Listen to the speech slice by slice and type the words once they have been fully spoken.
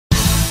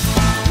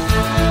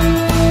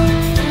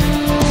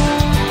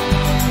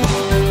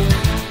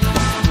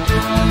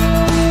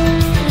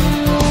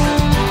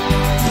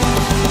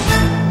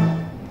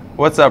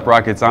What's up,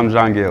 Rockets? I'm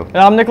John Gill. And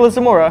I'm Nicholas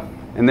Zamora.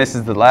 And this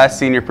is the last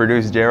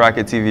senior-produced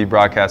J-Rocket TV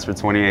broadcast for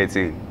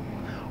 2018.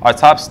 Our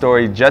top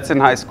story, Judson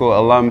High School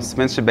alum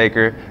Spencer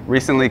Baker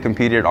recently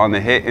competed on the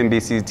hit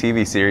NBC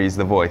TV series,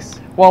 The Voice.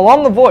 While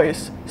on The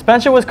Voice,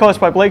 Spencer was coached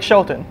by Blake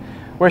Shelton,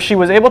 where she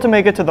was able to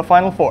make it to the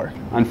Final Four.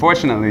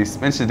 Unfortunately,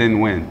 Spencer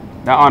didn't win.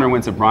 That honor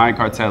went to Brian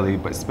Cartelli,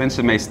 but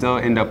Spencer may still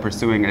end up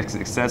pursuing a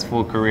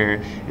successful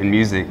career in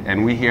music,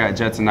 and we here at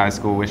Judson High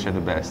School wish her the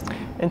best.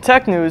 In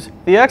tech news,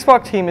 the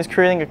Xbox team is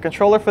creating a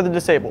controller for the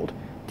disabled.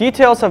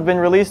 Details have been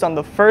released on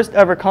the first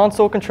ever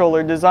console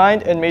controller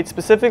designed and made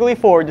specifically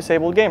for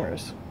disabled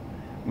gamers.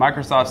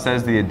 Microsoft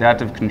says the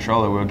adaptive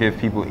controller will give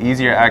people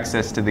easier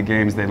access to the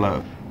games they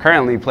love.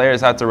 Currently,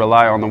 players have to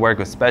rely on the work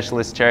of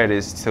specialist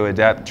charities to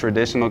adapt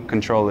traditional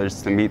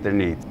controllers to meet their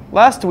needs.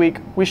 Last week,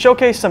 we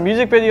showcased some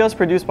music videos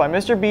produced by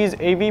Mr. B's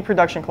AV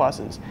production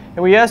classes,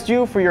 and we asked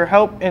you for your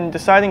help in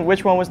deciding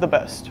which one was the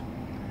best.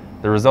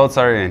 The results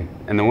are in,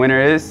 and the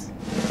winner is...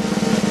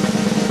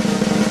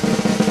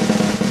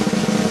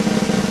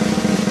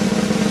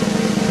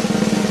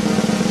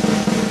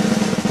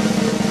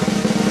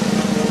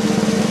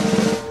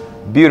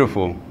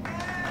 Beautiful.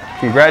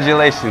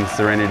 Congratulations,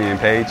 Serenity and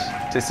Paige.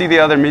 To see the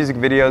other music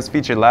videos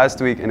featured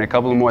last week and a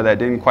couple more that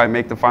didn't quite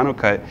make the final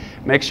cut,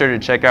 make sure to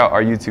check out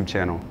our YouTube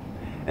channel.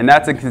 And now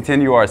to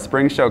continue our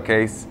spring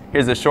showcase,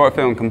 here's a short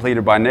film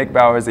completed by Nick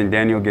Bowers and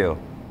Daniel Gill.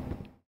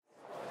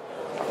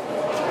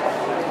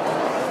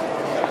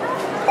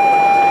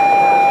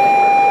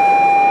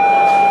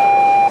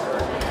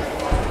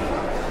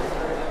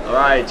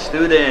 Alright,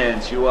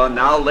 students, you are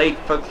now late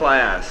for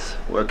class.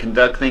 We're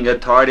conducting a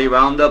tardy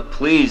roundup.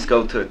 Please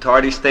go to a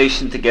tardy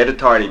station to get a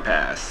tardy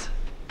pass.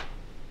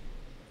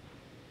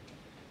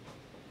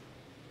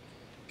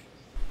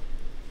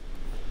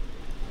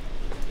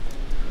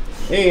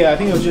 Hey, I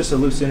think it was just a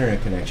loose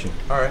internet connection.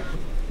 Alright.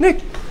 Nick,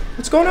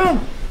 what's going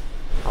on?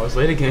 I was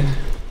late again.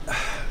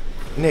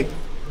 Nick,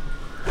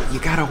 you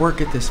gotta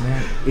work at this,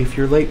 man. If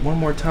you're late one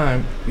more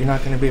time, you're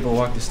not gonna be able to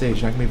walk the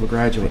stage. You're not gonna be able to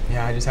graduate.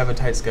 Yeah, I just have a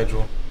tight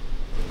schedule.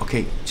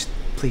 Okay, just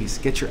please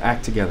get your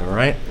act together, all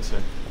right? Yes,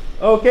 sir.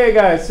 Okay,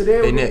 guys,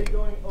 today Hey Nick,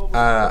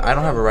 I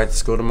don't have a ride to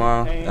school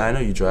tomorrow. I know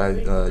you drive.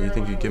 You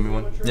think you'd give me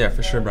one? Yeah,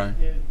 for sure, Brian.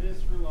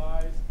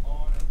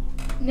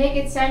 Nick,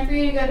 it's time for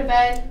you to go to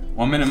bed.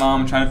 1 minute,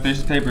 Mom. I'm trying to finish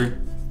the paper.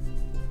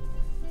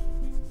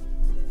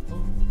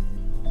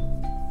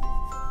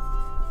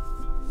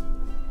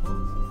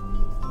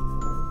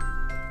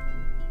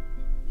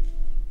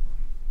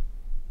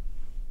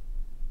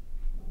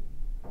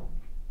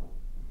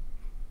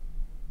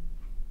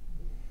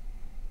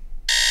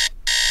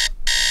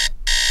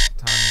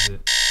 What time is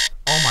it?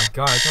 Oh my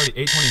god, it's already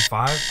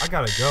 8:25. I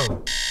gotta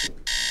go.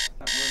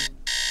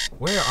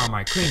 Where are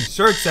my clean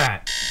shirts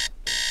at?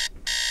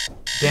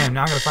 Damn,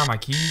 now I gotta find my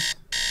keys.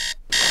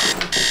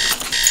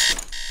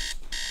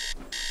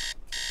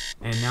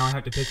 And now I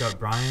have to pick up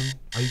Brian.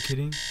 Are you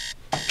kidding?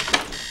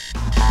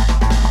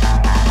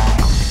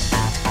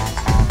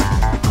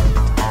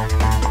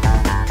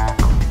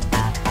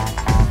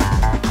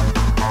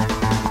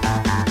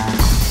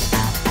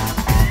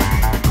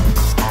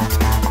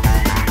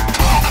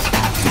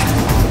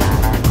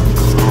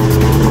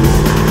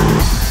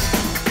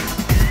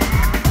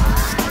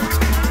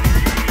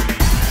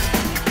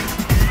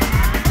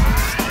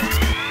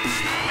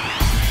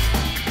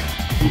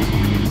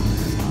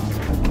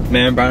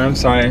 Man, Brian, I'm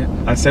sorry.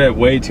 I said it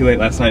way too late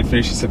last night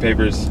finishing some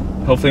papers.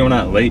 Hopefully we're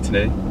not late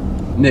today.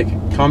 Nick,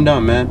 calm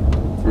down, man.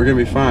 We're gonna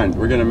be fine.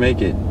 We're gonna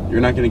make it.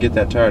 You're not gonna get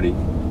that tardy.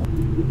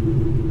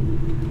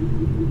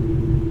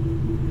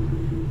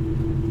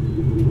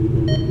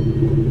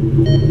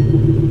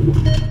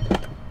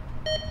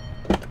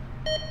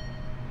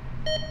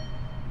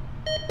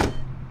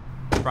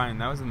 Brian,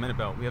 that was the minute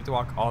belt. We have to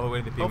walk all the way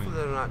to the Pee-wee. Hopefully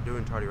they're not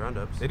doing tardy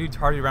roundups. They do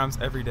tardy rounds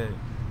every day.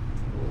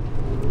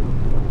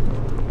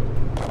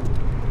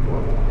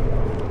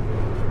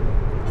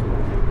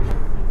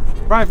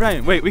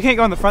 Brian, wait, we can't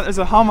go in the front. There's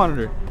a hall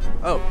monitor.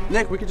 Oh,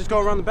 Nick, we could just go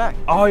around the back.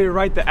 Oh, you're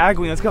right, the ag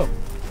wing. Let's go.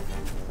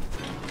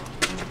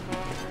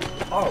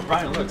 Oh,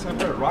 Brian, look, someone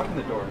put a rock in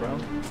the door, bro.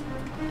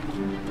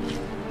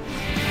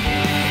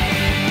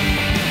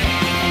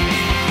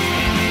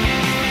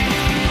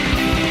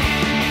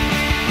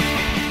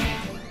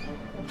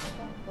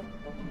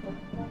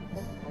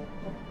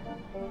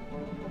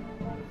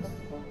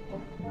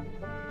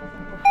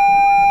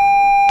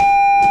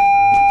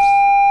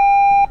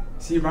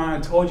 See,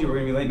 Brian, I told you we're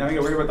gonna be late. Now we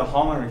gotta worry about the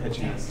hall monitor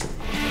catching us.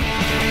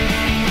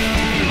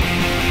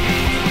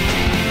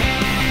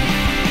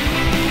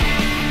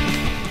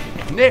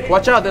 Nick,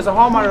 watch out. There's a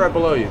hall monitor right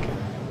below you.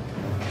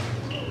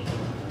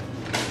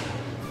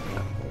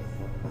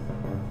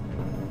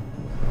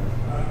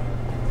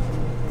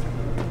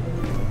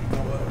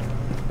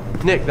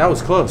 Nick, that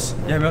was close.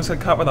 Yeah, we also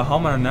got caught by the hall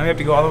monitor. Now we have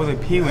to go all the way to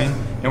the P wing,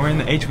 and we're in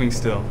the H wing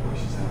still.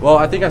 Well,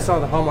 I think I saw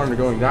the hall monitor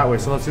going that way,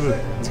 so let's see what...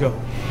 Let's go.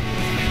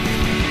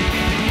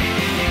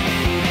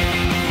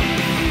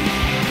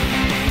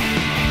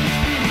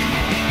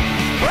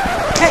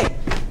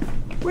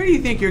 Where do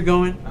you think you're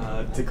going?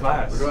 To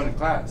class. We're going to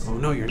class. Oh,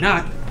 no, you're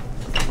not.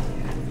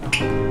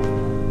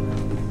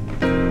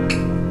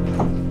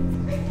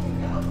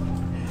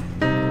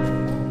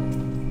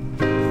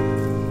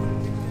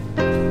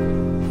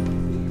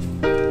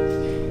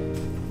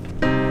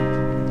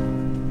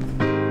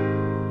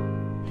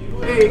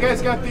 Hey, you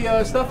guys got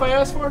the stuff I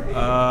asked for?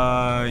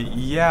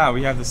 Yeah,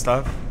 we have the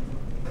stuff.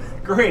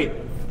 Great.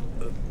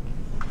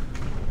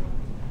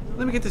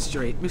 Let me get this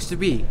straight, Mr.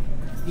 B.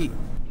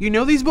 You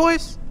know these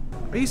boys?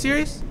 Are you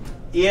serious?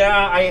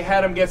 Yeah, I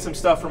had him get some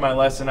stuff for my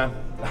lesson.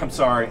 I'm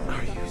sorry.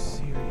 Are you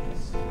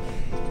serious?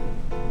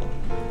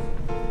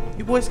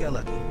 You boys got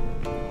lucky.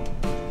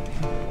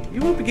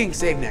 You won't be getting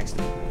saved next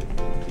time.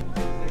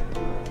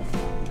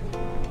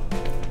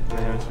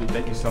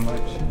 Thank you so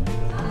much.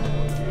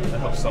 That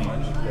helps so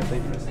much. Yeah,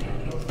 thank you.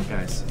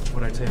 Guys,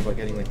 what did I tell you about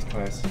getting late to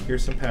class?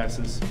 Here's some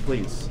passes.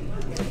 Please.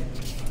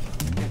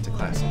 Get to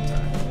class on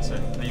time. Yes, sir.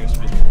 Thank you,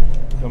 Mr. B.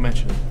 Don't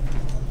mention it.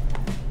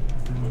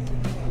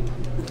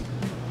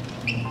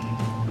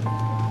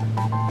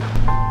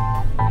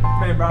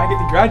 Man, bro, I get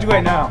to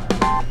graduate now.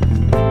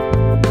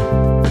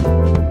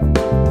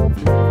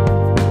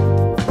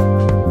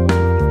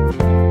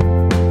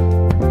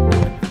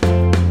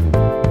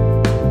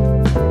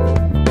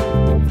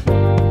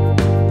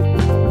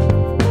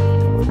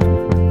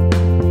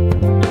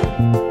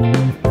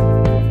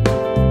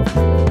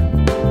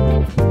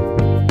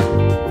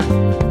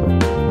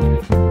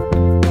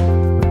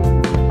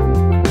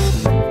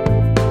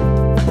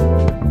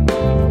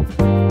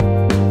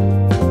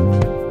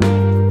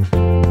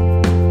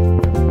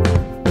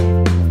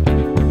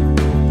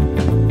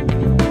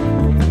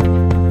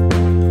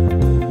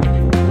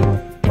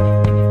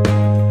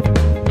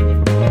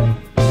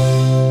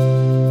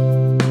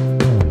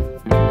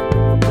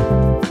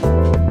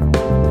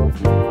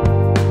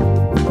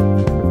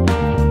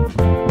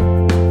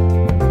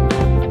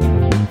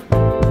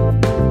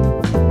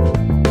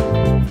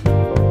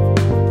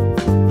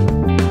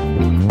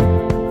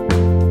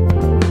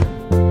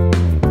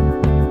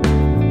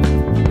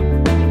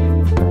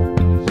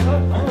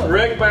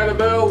 By the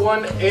bell,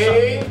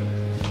 1A,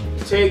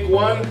 take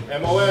 1,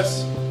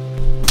 MOS.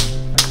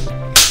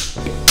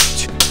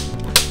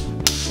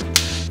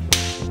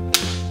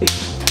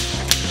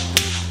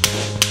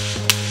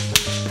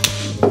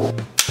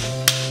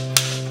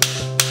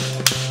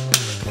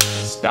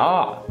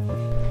 Stop.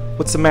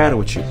 What's the matter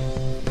with you?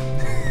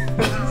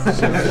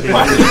 What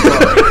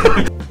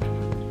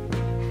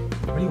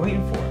are you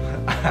waiting for?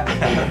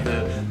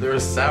 There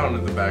was sound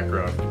in the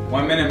background.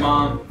 1 minute,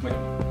 Mom. Wait,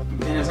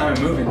 it's not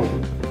even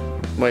moving.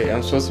 Wait,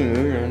 I'm supposed to be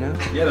moving right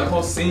now? Yeah, the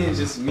whole scene is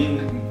just me,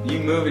 you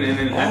moving, and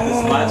then at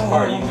this last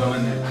part, you go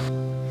in there.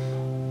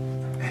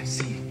 Hey,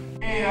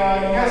 you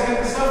guys got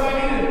the stuff I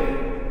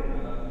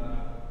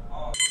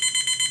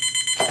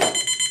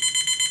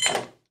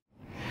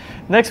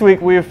needed? Next week,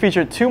 we have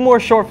featured 2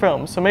 more short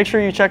films, so make sure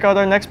you check out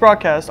our next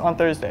broadcast on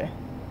Thursday.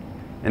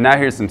 And now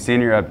here's some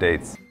senior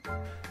updates.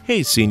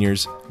 Hey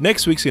seniors,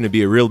 next week's going to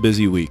be a real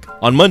busy week.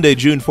 On Monday,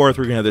 June 4th,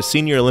 we're going to have the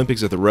Senior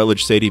Olympics at the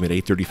Rutledge Stadium at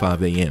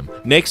 8:35 a.m.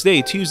 Next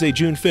day, Tuesday,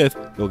 June 5th,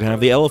 we're going to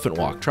have the Elephant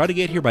Walk. Try to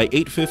get here by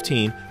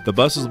 8:15. The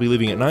buses will be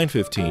leaving at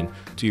 9:15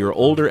 to your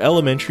older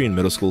elementary and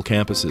middle school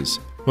campuses.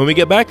 When we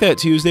get back that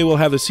Tuesday, we'll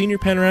have the senior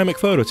panoramic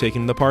photo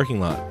taken in the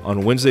parking lot.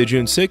 On Wednesday,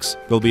 June 6th,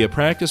 there'll be a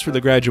practice for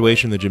the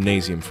graduation in the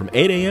gymnasium from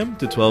 8 a.m.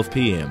 to 12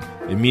 p.m.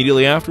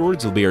 Immediately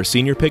afterwards, there'll be our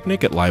senior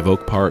picnic at Live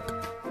Oak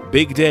Park.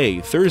 Big day,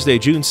 Thursday,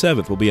 June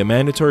 7th, will be a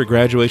mandatory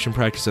graduation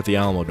practice at the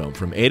Alamo Dome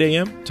from 8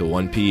 a.m. to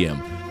 1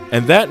 p.m.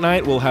 And that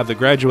night, we'll have the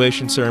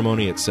graduation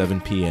ceremony at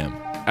 7 p.m.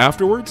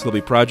 Afterwards, there'll be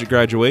project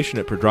graduation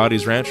at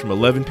Pedrati's Ranch from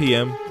 11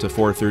 p.m. to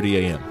 4:30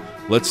 a.m.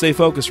 Let's stay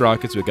focused,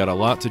 Rockets. We've got a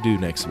lot to do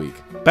next week.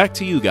 Back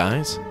to you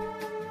guys.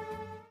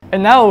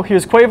 And now,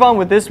 here's Quavon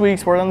with this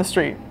week's Word on the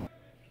Street.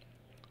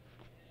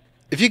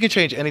 If you could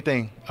change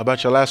anything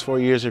about your last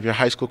 4 years of your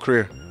high school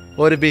career,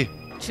 what would it be?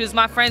 Choose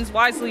my friends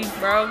wisely,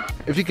 bro.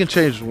 If you can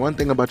change one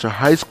thing about your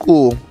high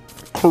school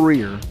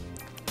career,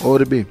 what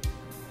would it be?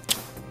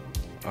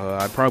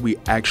 I'd probably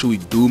actually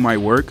do my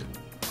work.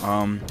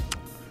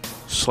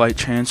 Slight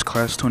chance,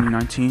 class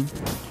 2019.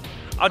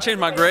 I'll change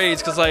my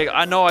grades because, like,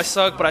 I know I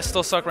suck, but I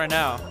still suck right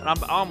now. And I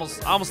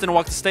almost didn't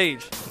walk the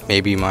stage.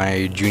 Maybe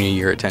my junior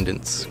year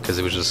attendance because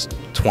it was just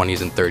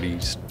 20s and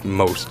 30s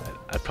most.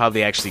 I'd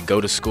probably actually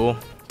go to school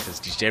because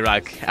these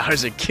J-Rock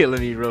hours are killing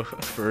me, bro.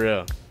 For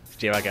real.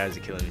 J-Rock hours are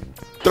killing me.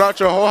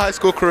 Throughout your whole high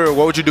school career,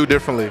 what would you do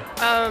differently?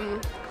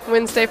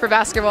 Wednesday for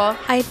basketball.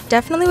 I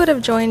definitely would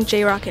have joined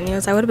J-Rocket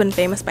News. I would have been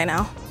famous by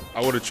now.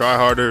 I would have tried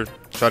harder,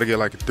 try to get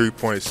like a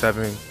 3.7,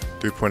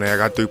 3.8. I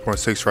got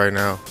 3.6 right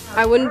now.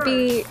 I wouldn't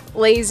be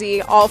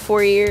lazy all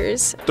 4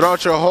 years.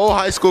 Throughout your whole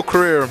high school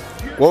career,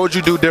 what would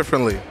you do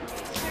differently?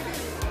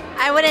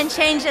 I wouldn't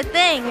change a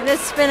thing.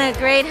 This has been a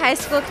great high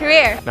school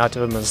career. Not to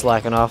have been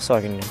slacking off so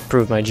I can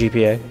improve my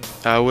GPA.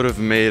 I would have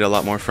made a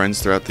lot more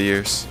friends throughout the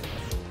years.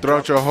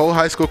 Throughout your whole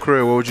high school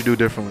career, what would you do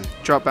differently?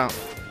 Drop out.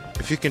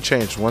 If you can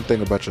change one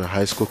thing about your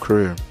high school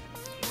career,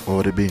 what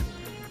would it be?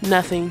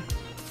 Nothing.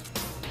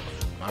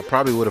 I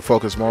probably would have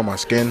focused more on my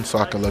skin so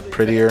I could look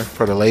prettier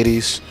for the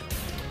ladies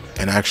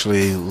and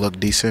actually look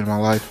decent in my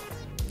life.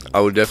 I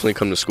would definitely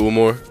come to school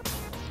more,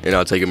 and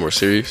I'll take it more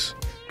serious.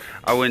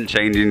 I wouldn't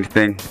change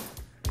anything,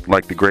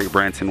 like the great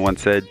Branson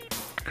once said,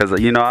 because,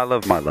 you know, I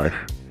love my life.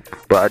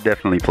 But I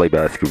definitely play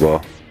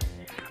basketball.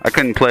 I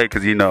couldn't play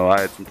because, you know,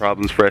 I had some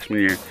problems freshman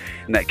year,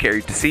 and that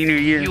carried to senior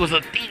year. He was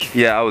a thief.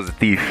 Yeah, I was a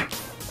thief.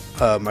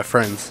 My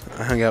friends.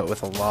 I hung out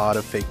with a lot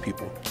of fake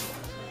people.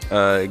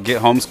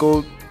 Get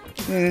homeschooled?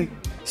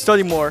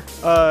 Study more,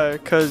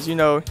 because, you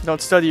know, you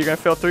don't study, you're going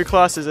to fail 3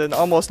 classes and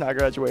almost not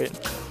graduate.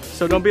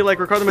 So don't be like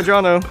Ricardo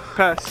Medrano.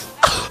 Pass.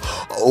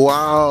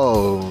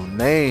 Wow,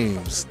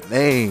 names.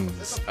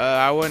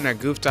 I wouldn't have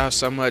goofed off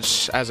so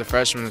much as a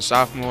freshman and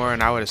sophomore,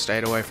 and I would have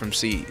stayed away from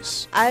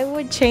C's. I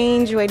would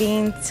change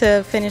waiting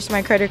to finish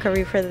my credit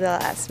recovery for the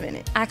last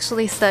minute.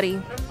 Actually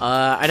study.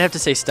 I'd have to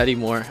say study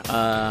more.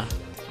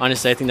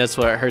 Honestly, I think that's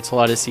what hurts a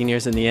lot of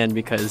seniors in the end,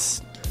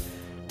 because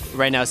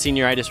right now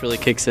senioritis really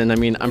kicks in. I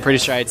mean, I'm pretty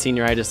sure I had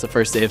senioritis the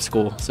first day of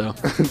school, so.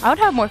 I would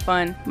have more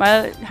fun.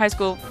 My high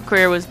school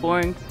career was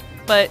boring,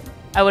 but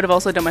I would have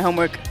also done my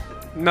homework.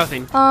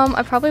 Nothing.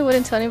 I probably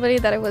wouldn't tell anybody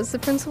that I was the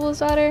principal's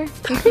daughter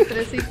and keep it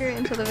a secret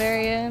until the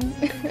very end.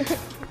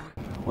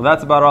 Well,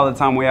 that's about all the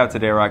time we have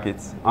today,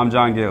 Rockets. I'm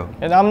John Gill.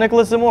 And I'm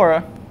Nicholas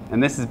Zamora.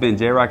 And this has been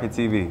J-Rocket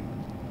TV.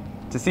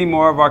 To see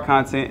more of our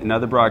content and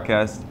other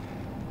broadcasts,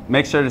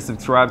 make sure to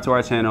subscribe to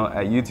our channel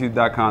at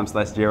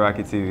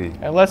youtube.com/JRocketTV.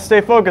 And let's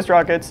stay focused,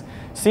 Rockets.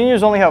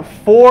 Seniors only have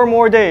 4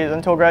 more days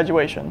until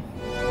graduation.